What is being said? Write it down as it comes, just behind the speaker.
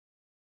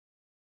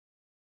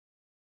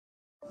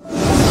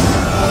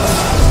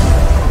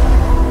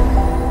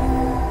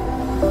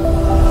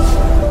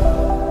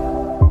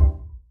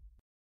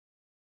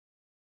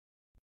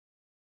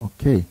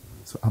Okay,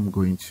 so I'm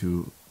going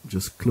to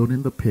just clone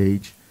in the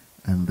page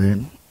and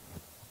then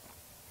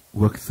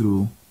work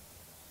through.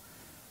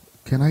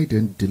 Can I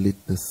then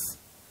delete this?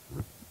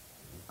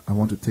 I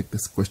want to take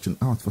this question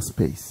out for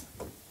space.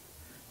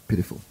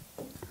 Beautiful.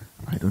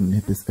 I don't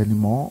need this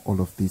anymore.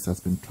 All of this has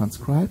been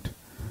transcribed.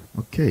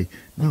 Okay,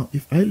 now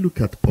if I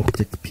look at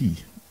object P,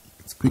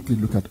 let's quickly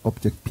look at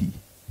object P.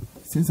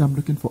 Since I'm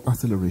looking for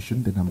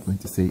acceleration, then I'm going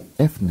to say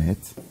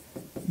Fnet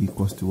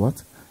equals to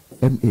what?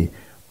 MA.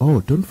 Oh,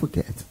 don't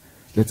forget.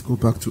 Let's go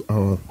back to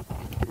our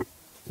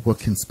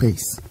working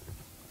space.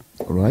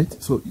 All right.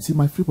 So you see,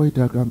 my free body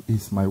diagram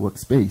is my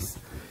workspace.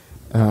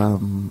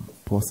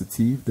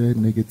 Positive,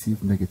 then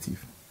negative,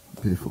 negative.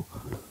 Beautiful.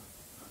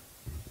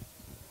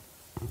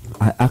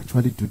 I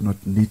actually do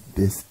not need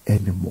this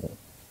anymore.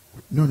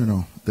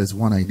 No. There's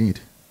one I need.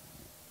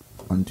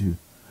 Undo.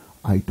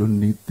 I don't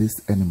need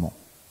this anymore.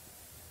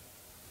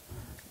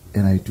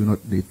 And I do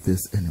not need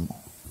this anymore.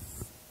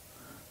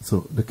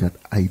 So look at,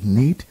 I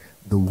need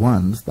the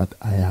ones that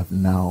I have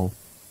now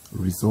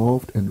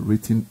resolved and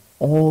written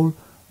all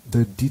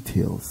the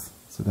details.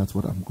 So that's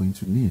what I'm going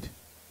to need.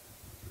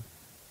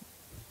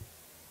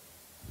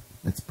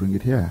 Let's bring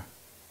it here.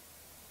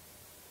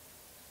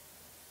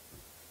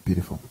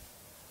 Beautiful.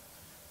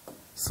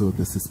 So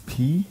this is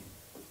P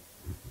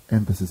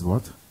and this is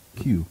what?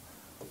 Q.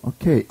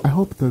 Okay, I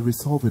hope the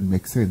resolving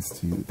makes sense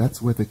to you.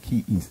 That's where the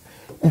key is.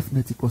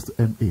 Fnet equals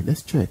to MA.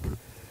 Let's check.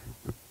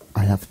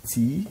 I have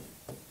T,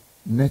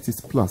 net is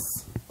plus,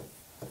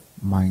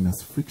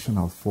 minus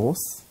frictional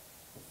force,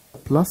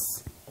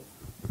 plus,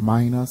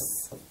 minus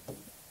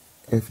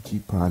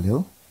Fg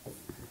parallel.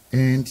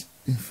 And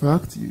in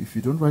fact, if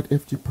you don't write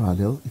Fg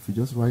parallel, if you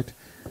just write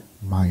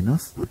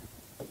minus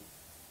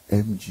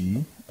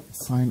mg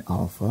sine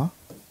alpha,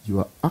 you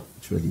are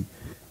actually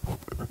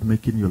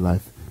making your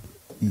life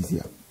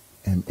easier.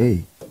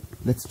 MA.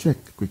 Let's check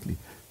quickly.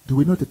 Do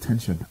we know the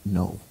tension?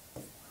 No.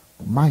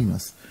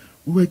 Minus.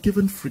 We were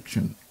given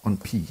friction on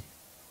P.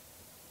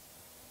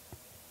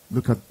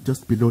 Look at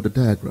just below the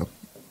diagram.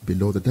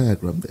 Below the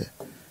diagram there.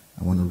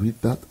 I want to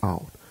read that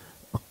out.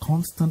 A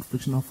constant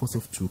frictional force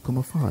of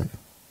 2,5.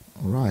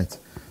 Alright.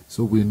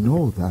 So we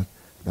know that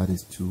that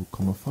is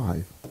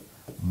 2,5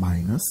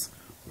 minus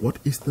what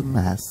is the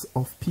mass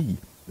of P?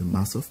 The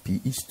mass of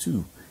P is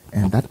 2.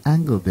 And that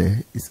angle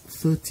there is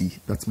 30.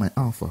 That's my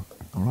alpha.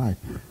 Alright.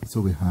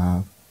 So we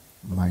have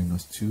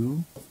minus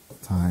 2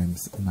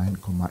 times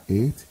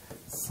 9,8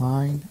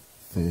 sine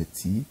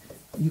 30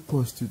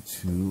 equals to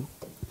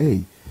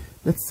 2a.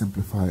 Let's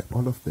simplify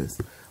all of this.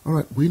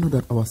 Alright, we know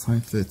that our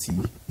sine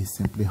 30 is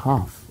simply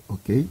half.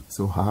 Okay,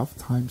 so half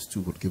times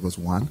 2 would give us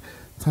 1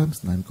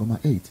 times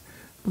 9,8.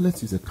 But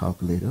let's use a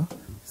calculator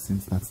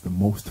since that's the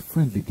most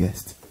friendly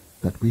guest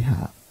that we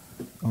have.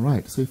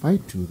 Alright, so if I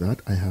do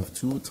that, I have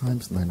 2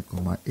 times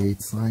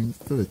 9,8 sine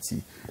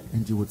 30,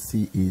 and you would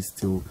see is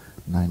still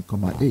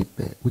 9,8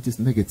 there, which is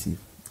negative.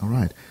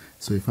 Alright,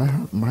 so if I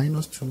have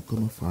minus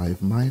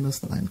 2,5 minus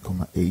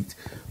 9,8,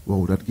 what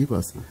would that give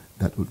us?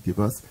 That would give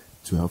us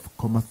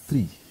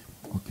 12,3.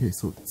 Okay,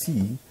 so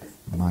T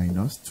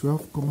minus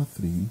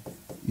 12,3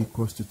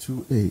 equals to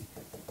 2a.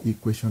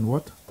 Equation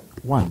what?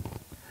 1.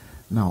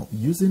 Now,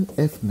 using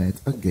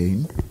Fnet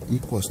again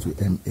equals to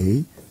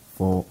MA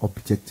for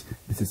object,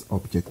 this is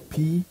object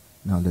P.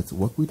 Now let's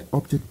work with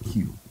object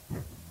Q.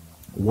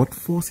 What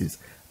forces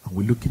are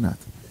we looking at?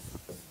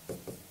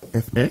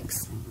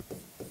 Fx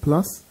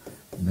plus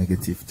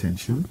negative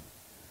tension,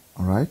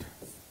 all right,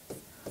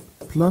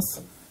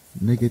 plus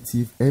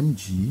negative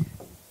mg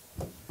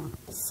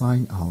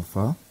sine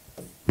alpha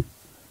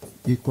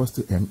equals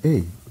to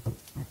MA.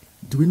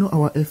 Do we know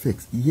our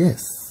Fx?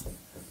 Yes.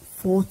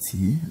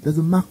 40, there's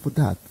a mark for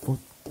that, for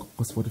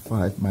cos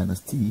 45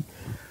 minus T,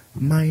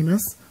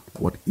 minus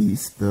what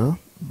is the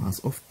mass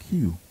of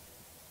Q?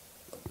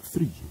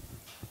 3.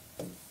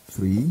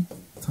 3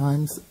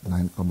 times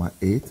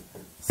 9,8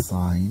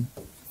 sine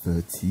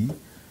 30,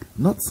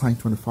 not sine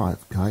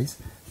 25, guys,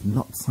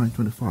 not sine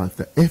 25.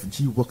 The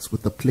Fg works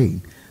with the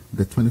plane,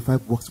 the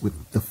 25 works with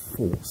the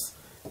force,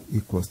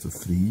 equals to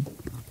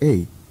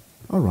 3a.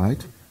 All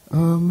right,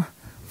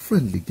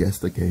 friendly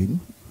guest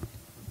again.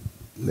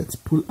 Let's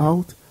pull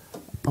out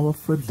our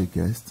friendly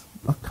guest,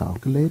 a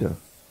calculator.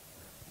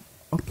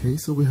 Okay,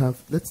 so we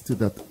have, let's do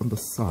that on the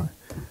side.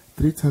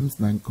 3 times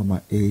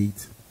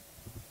 9,8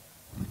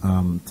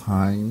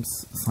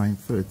 times sine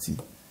 30.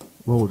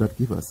 What would that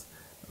give us?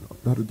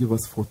 That would give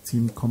us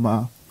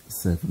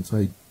 14,7.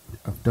 So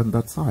I've done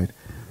that side.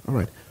 All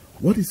right,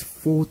 what is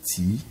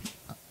 40?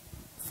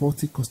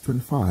 40 cos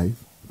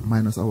 25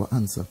 minus our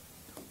answer.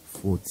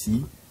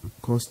 40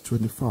 cos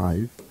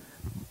 25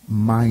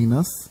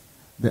 minus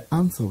the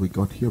answer we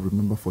got here,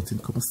 remember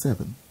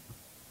 14,7.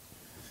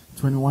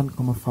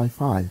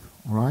 21,55,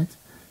 all right?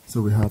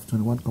 So we have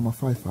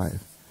 21,55.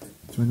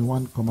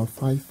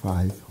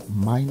 21,55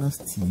 minus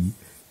T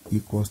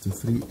equals to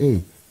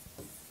 3a.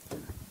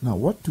 Now,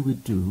 what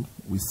do?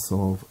 We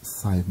solve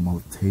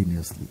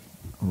simultaneously,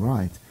 all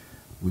right?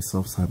 We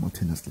solve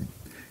simultaneously.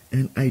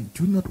 And I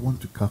do not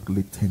want to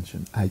calculate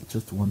tension. I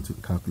just want to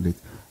calculate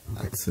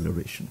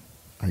acceleration.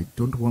 I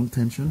don't want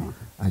tension,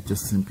 I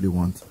just simply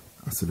want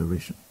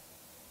acceleration.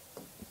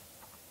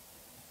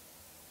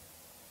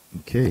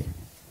 Okay,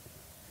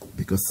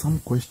 because some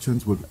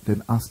questions will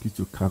then ask you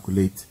to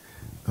calculate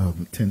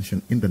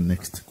tension in the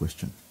next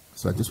question.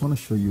 So I just want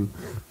to show you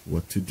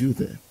what to do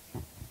there.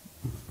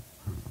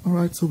 All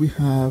right, so we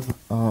have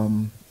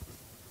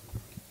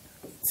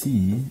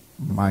t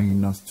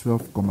minus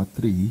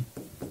 12,3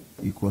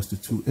 equals to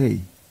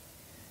 2a.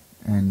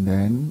 And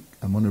then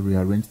I'm going to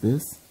rearrange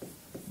this.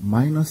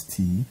 Minus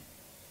t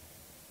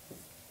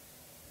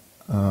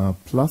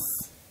plus,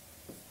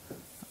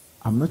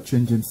 I'm not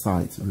changing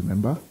sides,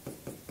 remember?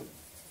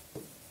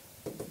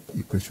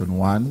 Equation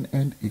 1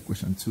 and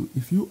equation 2.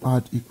 If you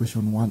add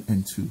equation 1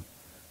 and 2,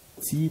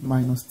 t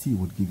minus t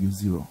would give you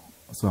 0.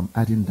 So I'm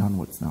adding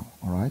downwards now,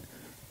 all right?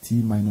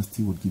 T minus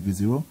t would give you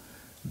 0.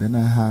 Then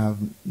I have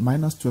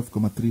minus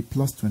 12,3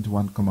 plus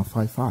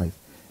 21,55,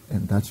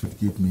 and that should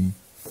give me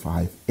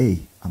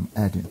 5a. I'm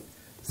adding.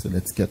 So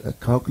let's get a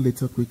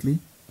calculator quickly.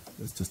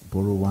 Let's just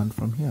borrow one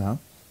from here.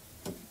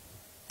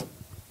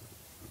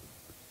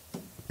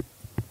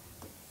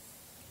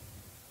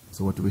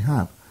 So what do we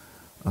have?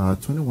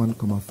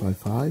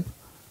 21,55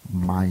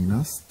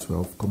 minus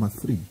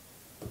 12,3.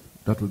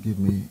 That will give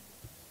me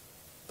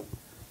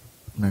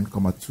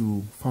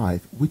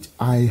 9,25, which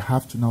I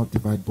have to now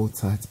divide both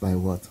sides by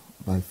what?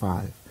 By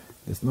 5.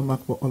 There's no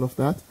mark for all of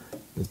that.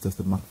 There's just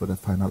a mark for the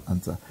final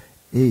answer.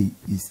 A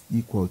is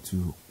equal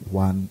to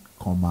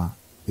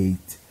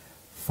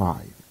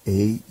 1,85.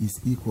 A is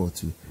equal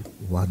to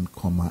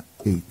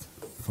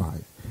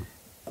 1,85.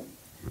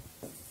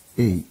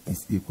 A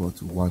is equal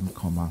to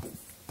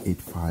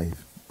 1,85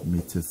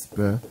 meters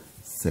per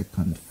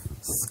second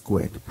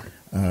squared.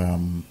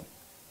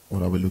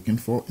 What are we looking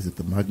for? Is it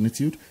the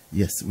magnitude?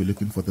 Yes, we're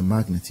looking for the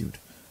magnitude.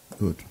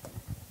 Good.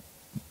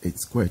 8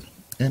 squared.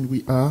 And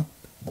we are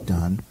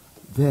done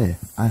there.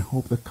 I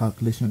hope the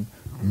calculation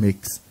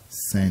makes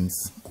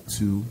sense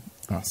to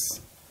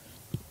us.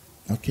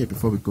 Okay,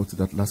 before we go to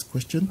that last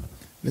question,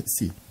 let's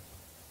see.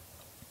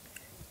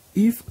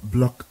 If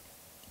block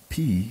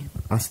P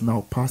has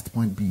now passed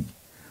point B,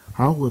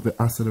 how will the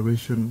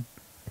acceleration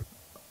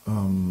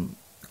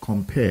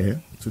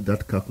compare to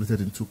that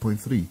calculated in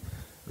 2.3?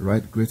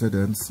 Right, greater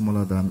than,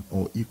 smaller than,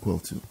 or equal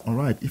to. All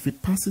right, if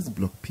it passes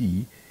block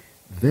P,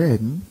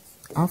 then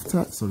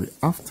after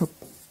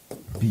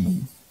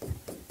B,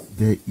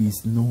 there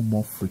is no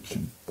more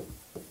friction.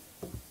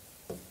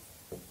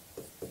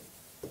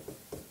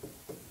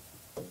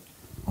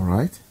 All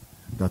right,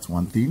 that's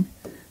one thing.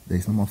 There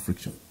is no more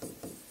friction.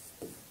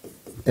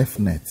 F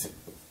net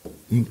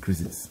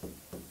increases,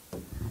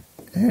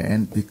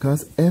 and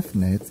because F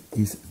net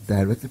is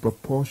directly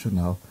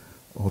proportional,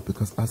 or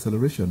because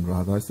acceleration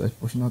rather is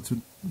proportional to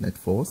net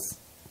force,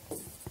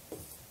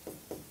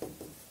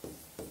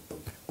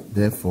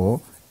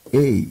 therefore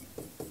A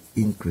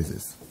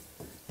increases.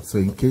 So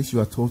in case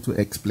you are told to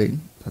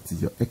explain, that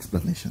is your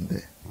explanation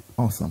there.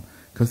 Awesome,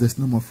 because there's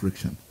no more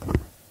friction.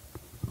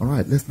 All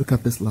right, let's look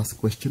at this last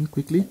question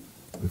quickly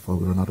before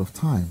we run out of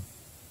time.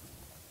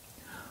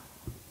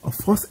 A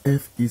force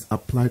F is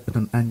applied at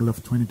an angle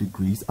of 20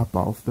 degrees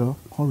above the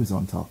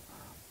horizontal,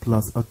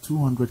 plus a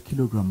 200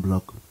 kilogram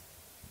block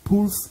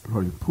pulls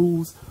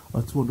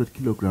a 200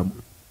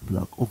 kilogram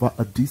block over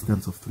a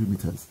distance of 3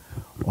 meters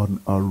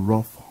on a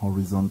rough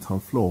horizontal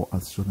floor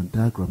as shown in the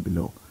diagram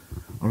below.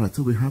 All right,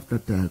 so we have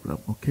that diagram.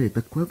 Okay,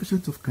 the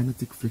coefficient of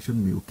kinetic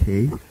friction mu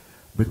k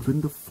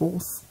between the floor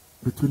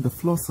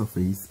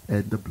surface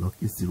and the block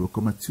is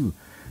 0,2.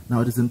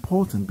 Now it is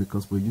important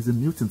because we're using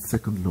Newton's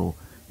second law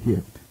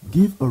here.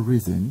 Give a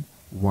reason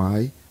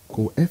why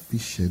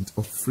coefficient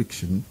of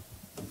friction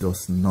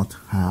does not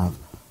have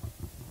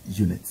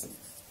units.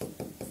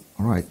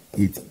 All right,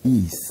 it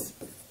is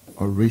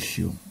a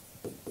ratio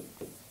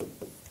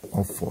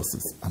of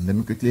forces. And let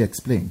me quickly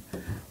explain.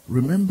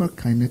 Remember,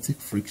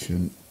 kinetic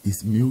friction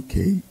is mu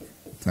k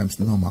times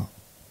normal.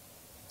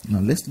 Now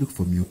let's look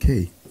for mu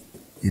k.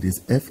 It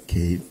is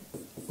Fk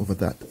over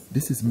that.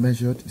 This is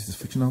measured, this is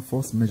frictional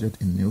force measured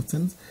in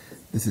newtons.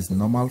 This is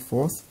normal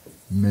force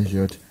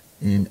measured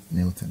in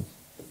newton.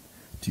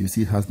 Do you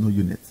see it has no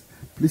units?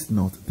 Please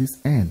note this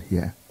n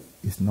here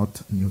is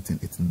not newton,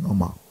 it's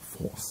normal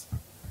force.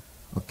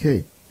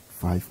 Okay,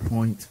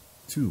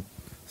 5.2.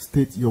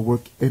 State your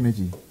work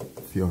energy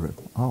theorem.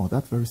 Oh,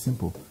 that's very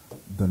simple.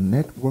 The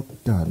net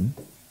work done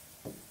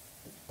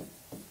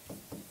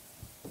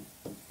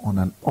on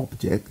an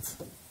object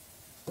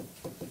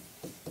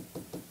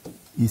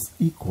is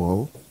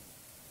equal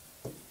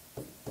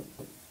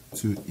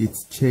to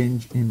its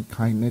change in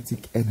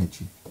kinetic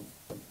energy.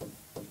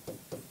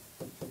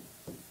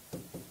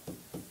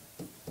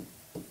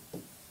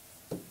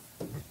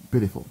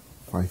 Beautiful.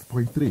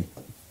 5.3.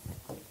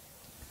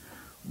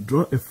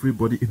 Draw a free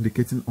body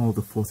indicating all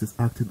the forces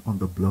acting on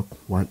the block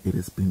while it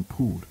is being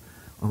pulled.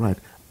 All right.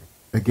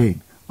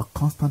 Again, a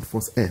constant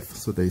force F.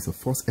 So there is a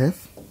force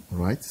F. All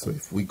right. So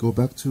if we go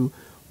back to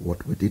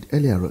what we did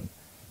earlier on,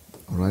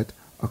 all right,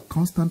 a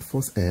constant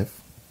force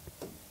F.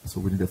 So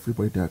we need a free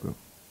body diagram.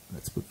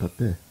 Let's put that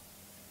there.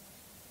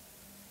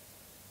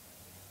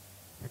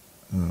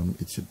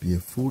 It should be a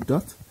full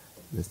dot.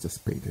 Let's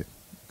just paint it.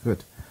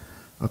 Good.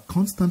 A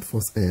constant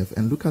force F,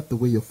 and look at the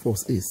way your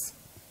force is.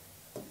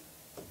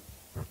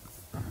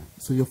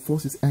 So your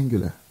force is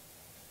angular.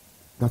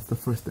 That's the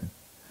first thing.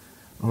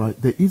 All right,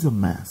 there is a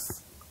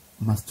mass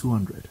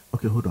 200.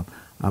 Okay, hold on.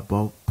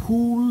 About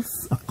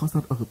pulls, a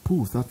constant of the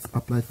pulls, that's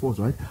applied force,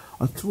 right?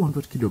 A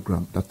 200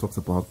 kilogram, that talks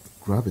about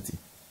gravity.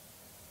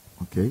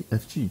 Okay,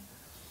 Fg.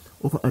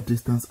 Over a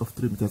distance of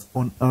 3 meters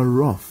on a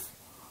rough.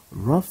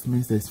 Rough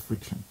means there's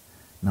friction.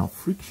 Now,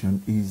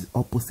 friction is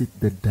opposite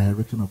the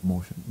direction of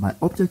motion. My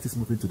object is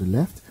moving to the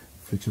left,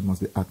 friction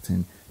must be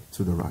acting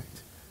to the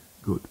right.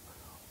 Good.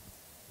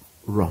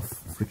 Rough,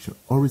 friction.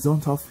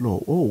 Horizontal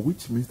flow, oh,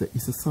 which means there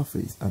is a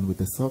surface, and with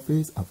the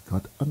surface, I've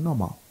got a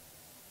normal.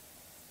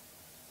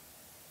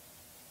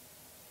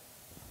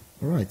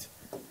 All right,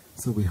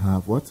 so we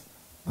have what?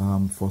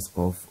 Force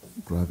of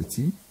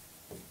gravity.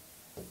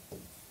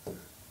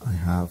 I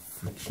have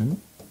friction.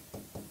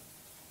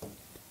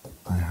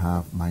 I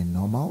have my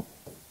normal.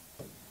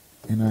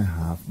 And I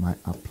have my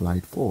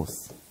applied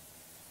force.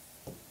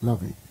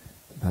 Lovely.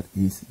 That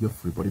is your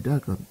free body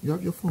diagram. You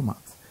have your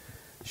format.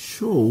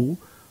 Show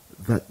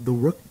that the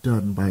work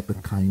done by the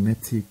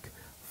kinetic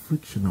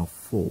frictional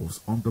force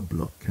on the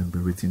block can be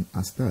written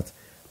as that.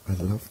 I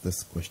love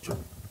this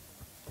question.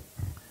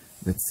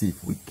 Let's see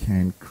if we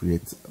can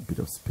create a bit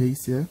of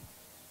space here.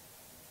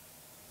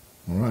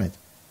 All right.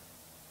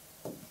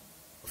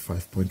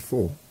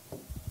 5.4.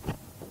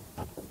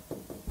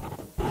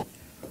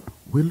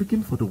 We're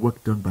looking for the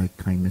work done by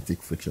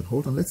kinetic friction.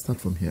 Hold on, let's start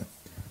from here.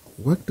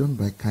 Work done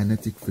by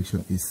kinetic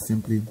friction is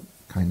simply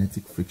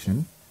kinetic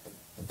friction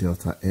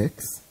delta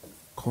x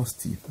cos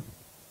theta.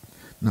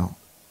 Now,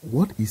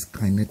 what is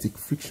kinetic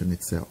friction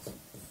itself?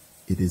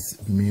 It is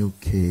mu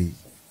k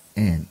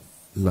n.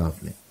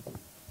 Lovely.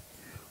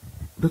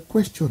 The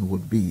question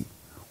would be,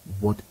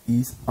 what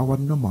is our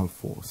normal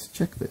force?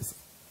 Check this.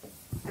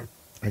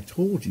 I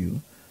told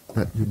you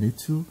that you need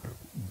to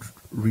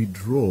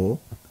redraw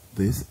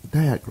this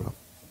diagram.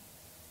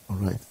 All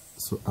right,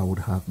 so I would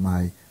have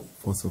my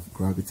force of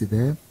gravity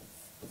there.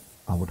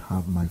 I would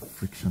have my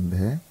friction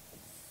there.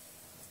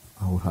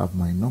 I would have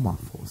my normal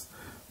force.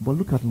 But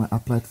look at my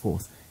applied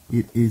force.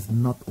 It is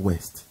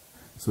northwest.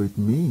 So it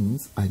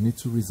means I need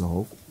to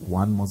resolve.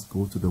 One must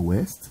go to the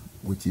west,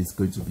 which is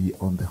going to be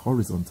on the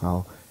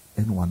horizontal,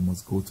 and one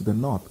must go to the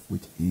north,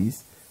 which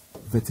is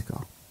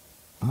vertical.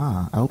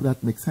 I hope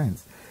that makes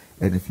sense.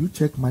 And if you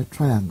check my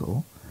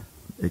triangle,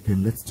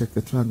 again, let's check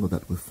the triangle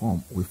that we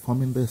form. We're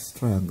forming this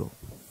triangle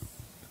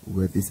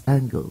where this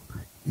angle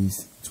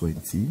is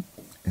 20,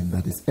 and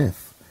that is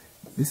F.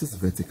 This is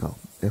vertical,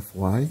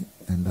 Fy,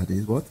 and that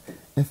is what?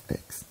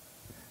 Fx.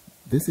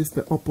 This is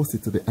the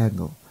opposite to the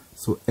angle.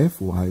 So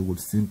Fy would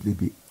simply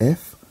be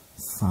F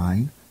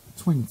sine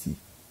 20.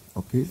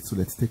 Okay, so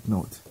let's take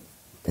note.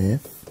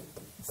 F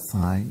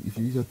sine, if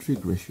you use your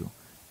trig ratio,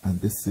 and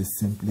this is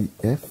simply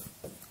F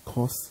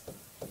cos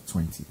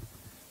 20.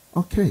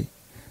 Okay,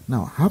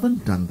 now having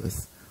done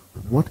this,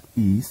 what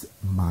is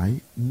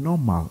my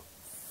normal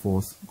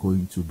force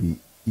going to be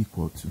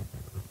equal to?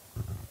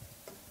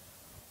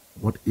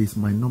 What is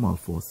my normal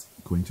force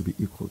going to be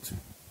equal to?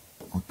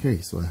 Okay,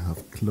 so I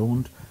have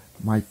cloned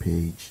my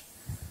page.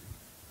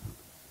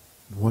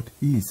 What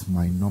is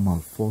my normal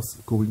force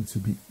going to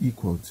be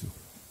equal to?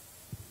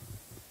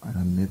 I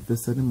don't need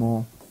this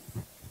anymore.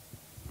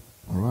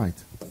 All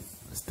right,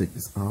 let's take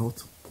this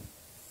out.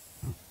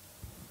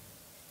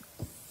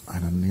 I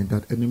don't need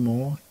that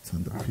anymore. It's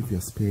on the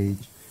previous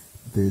page.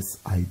 This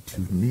I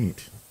do need.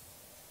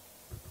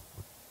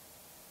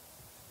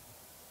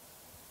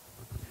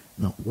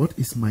 Now, what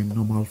is my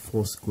normal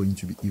force going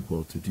to be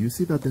equal to? Do you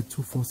see that the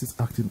two forces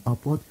acting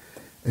upward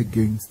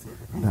against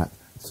that?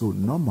 So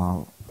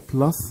normal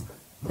plus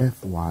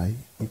Fy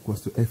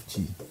equals to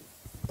Fg.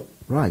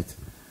 Right.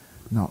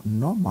 Now,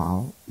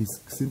 normal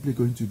is simply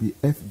going to be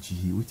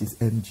Fg, which is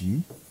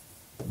mg,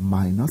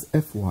 minus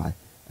Fy.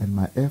 And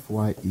my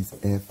Fy is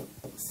F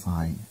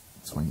sine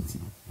 20.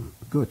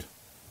 Good.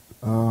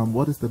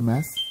 What is the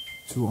mass?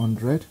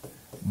 200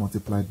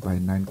 multiplied by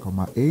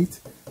 9,8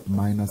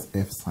 minus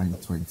F sine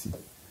 20.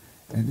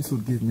 And this will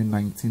give me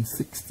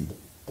 1960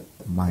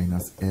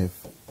 minus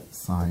F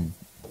sine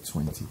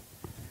 20.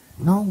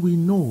 Now we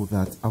know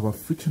that our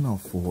frictional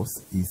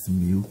force is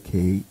mu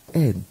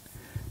Kn.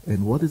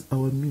 And what is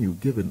our mu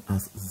given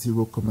as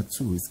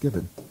 0,2 is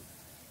given?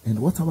 And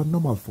what's our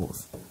normal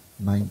force?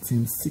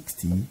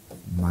 1960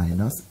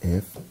 minus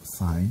F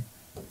sine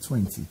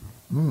 20.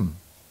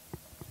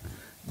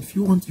 If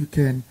you want, you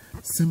can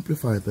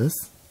simplify this.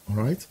 All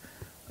right.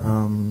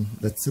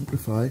 Let's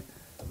simplify.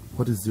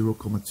 What is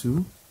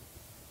 0,2?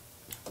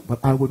 But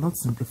I will not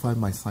simplify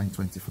my sine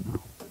 20 for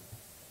now.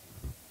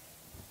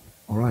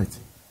 All right.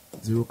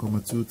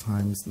 0,2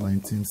 times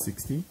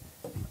 1960,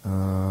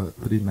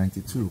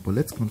 392. But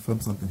let's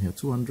confirm something here.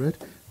 200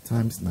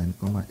 times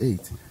 9,8,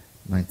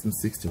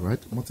 1960,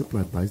 right?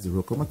 Multiplied by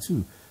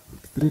 0,2,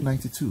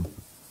 392.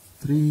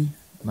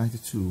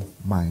 392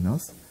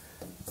 minus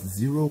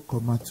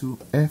 0,2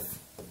 F.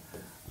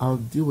 I'll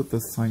deal with the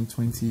sine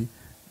 20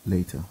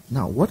 later.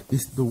 Now, what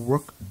is the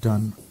work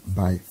done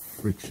by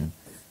friction?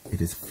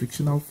 It is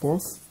frictional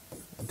force,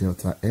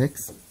 delta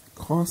X,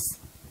 cos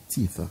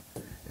theta.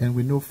 And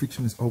we know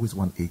friction is always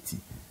 180.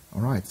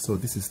 All right, so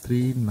this is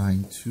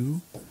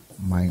 392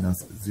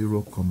 minus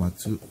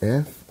 0,2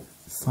 F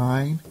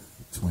sine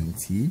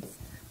 20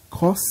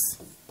 cos.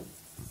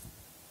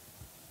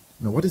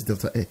 Now, what is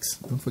delta X?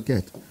 Don't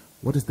forget,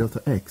 what is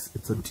delta X?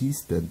 It's a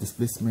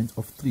displacement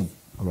of 3.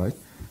 All right,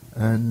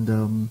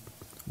 and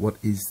what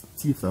is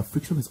theta?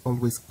 Friction is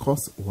always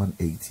cos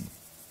 180.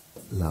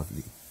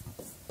 Lovely.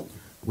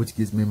 Which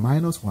gives me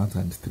minus 1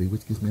 times 3,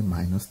 which gives me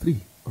minus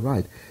 3. All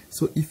right,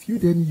 so if you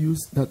then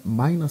use that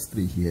minus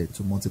 3 here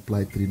to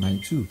multiply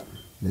 392,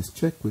 let's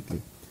check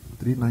quickly.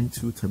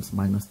 392 times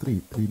minus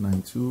 3.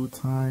 392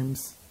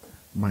 times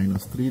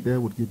minus 3 there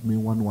would give me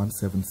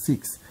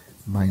 1176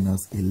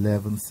 minus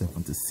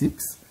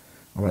 1176.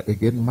 All right,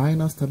 again,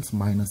 minus times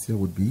minus here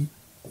would be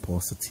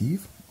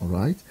positive. All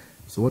right,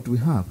 so what do we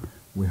have?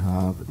 We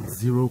have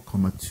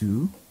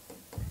 0,2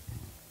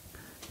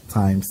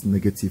 times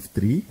negative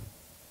 3.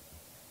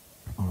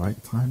 All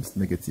right, times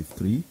negative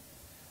 3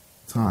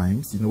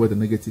 times, you know where the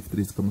negative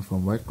 3 is coming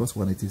from, right? Because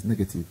 180 is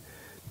negative,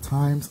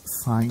 times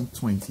sine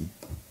 20.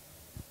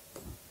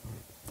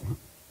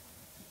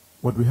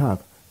 What we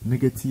have?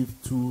 Negative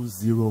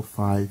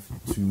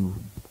 2052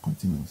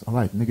 continues. All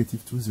right,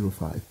 negative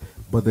 205,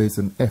 but there is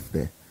an F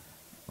there.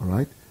 All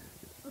right,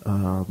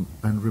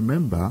 and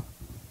remember,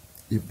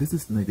 if this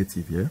is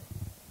negative here,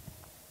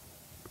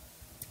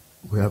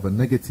 we have a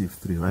negative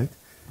 3, right?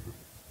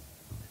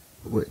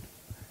 Wait.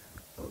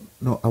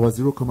 No, our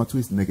 0,2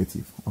 is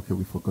negative. Okay,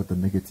 we forgot the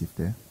negative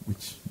there,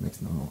 which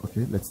makes no.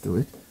 Okay, let's do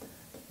it.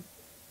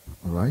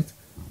 All right.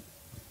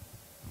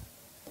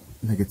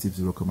 Negative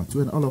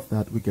 0,2, and all of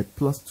that, we get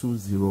plus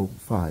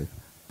 205,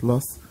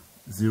 plus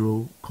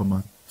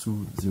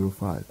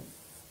 0,205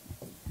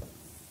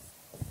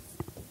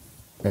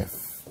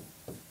 F.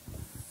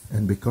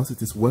 And because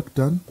it is work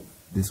done,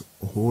 this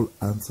whole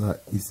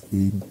answer is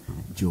in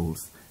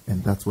joules.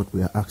 And that's what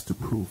we are asked to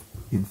prove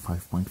in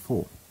 5.4.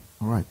 All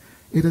right.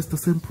 It is the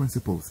same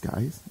principles,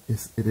 guys.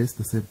 It is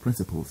the same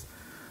principles.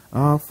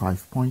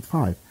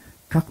 5.5.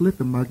 Calculate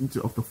the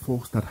magnitude of the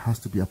force that has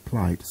to be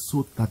applied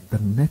so that the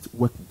net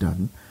work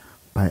done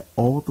by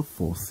all the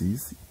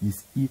forces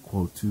is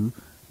equal to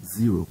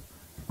 0.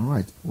 All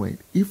right. Wait.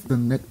 If the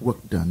net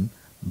work done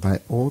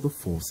by all the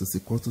forces is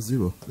equal to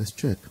 0, let's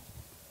check.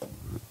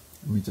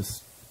 Let me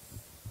just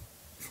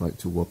try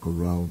to walk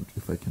around.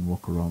 If I can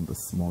walk around the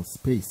small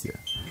space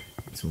here,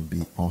 it will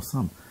be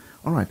awesome.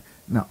 All right.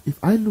 Now, if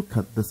I look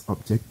at this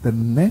object, the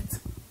net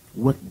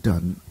work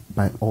done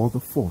by all the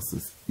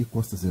forces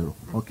equals to 0.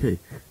 Okay,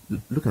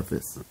 look at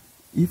this.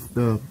 If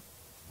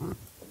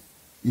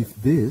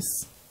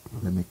this,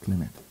 let me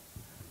clean it.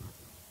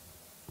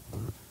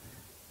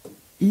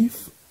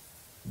 If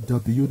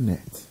W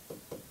net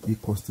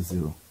equals to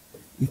 0,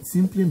 it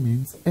simply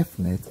means F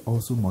net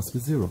also must be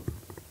 0.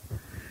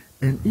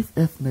 And if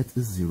F net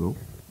is 0,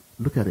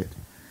 look at it.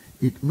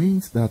 It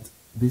means that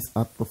these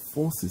are the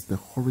forces, the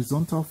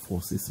horizontal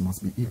forces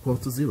must be equal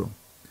to 0.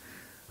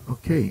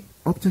 Okay,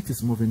 object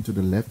is moving to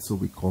the left, so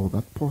we call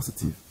that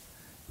positive.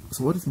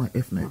 So what is my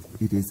F net?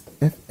 It is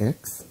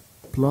Fx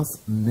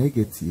plus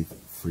negative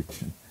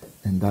friction,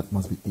 and that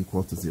must be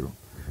equal to 0.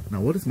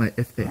 Now what is my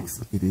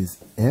Fx? It is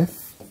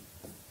F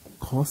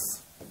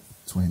cos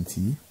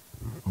 20,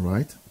 all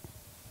right?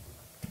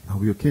 Are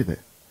we okay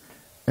there?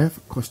 F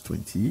cos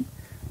 20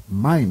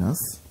 minus,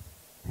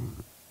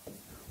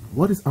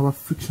 what is our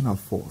frictional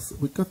force?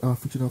 We got our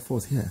frictional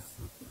force here.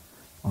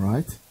 All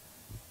right.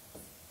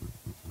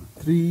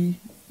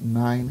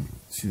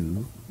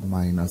 392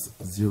 minus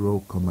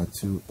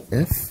 0,2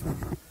 F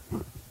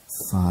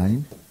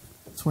sine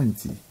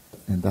 20.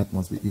 And that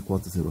must be equal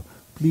to 0.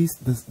 Please,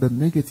 the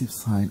negative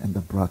sign and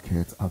the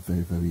brackets are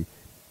very, very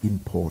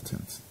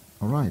important.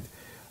 All right.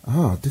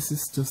 This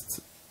is just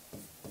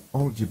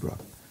algebra.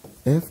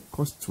 F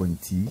cos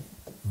 20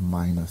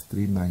 minus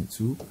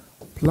 392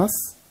 plus,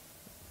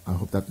 I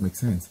hope that makes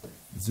sense,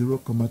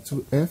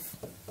 0,2 F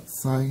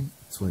sine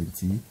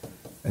 20.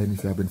 And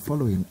if you have been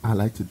following, I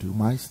like to do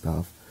my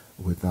stuff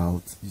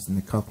without using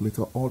a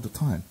calculator all the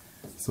time.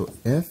 So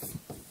F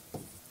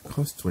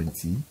cos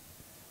 20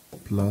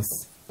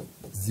 plus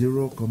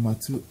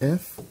 0,2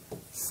 F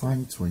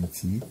sine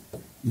 20.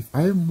 If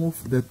I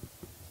move the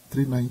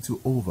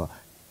 392 over,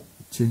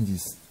 it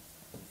changes.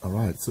 All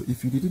right. So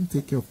if you didn't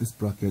take care of this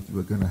bracket, you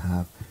are going to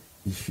have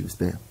issues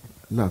there.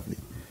 Lovely.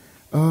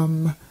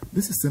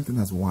 This is something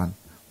as 1,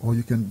 or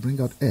you can bring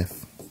out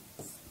F.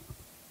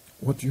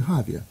 What do you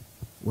have here?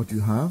 What do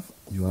you have?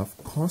 You have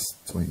cos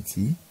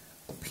 20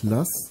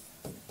 plus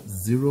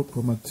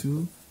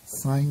 0,2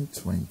 sine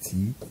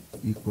 20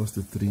 equals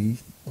to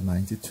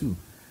 392.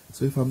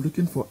 So if I'm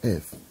looking for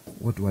F,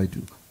 what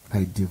do?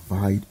 I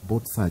divide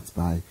both sides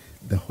by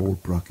the whole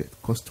bracket,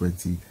 cos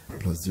 20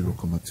 plus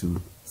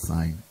 0,2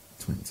 sine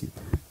 20.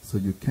 So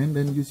you can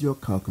then use your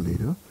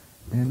calculator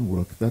and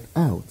work that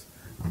out.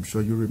 I'm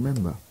sure you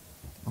remember.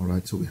 All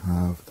right, so we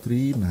have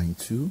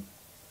 392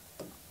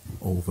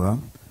 over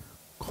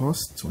cos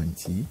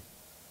 20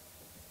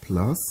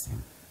 plus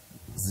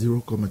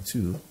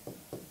 0,2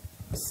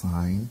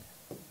 sine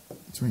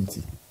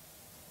 20.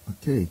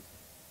 Okay,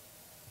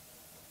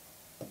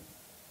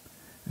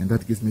 and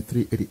that gives me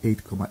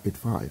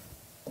 388,85.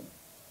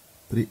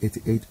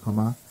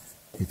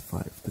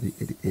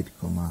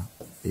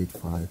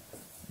 388,85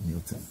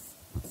 Newton.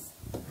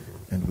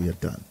 And we are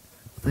done.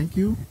 Thank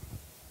you.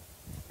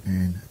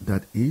 And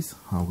that is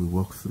how we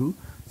walk through.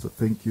 So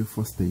thank you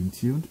for staying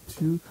tuned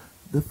to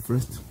the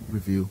first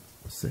review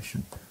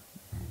session.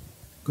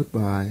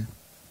 Goodbye.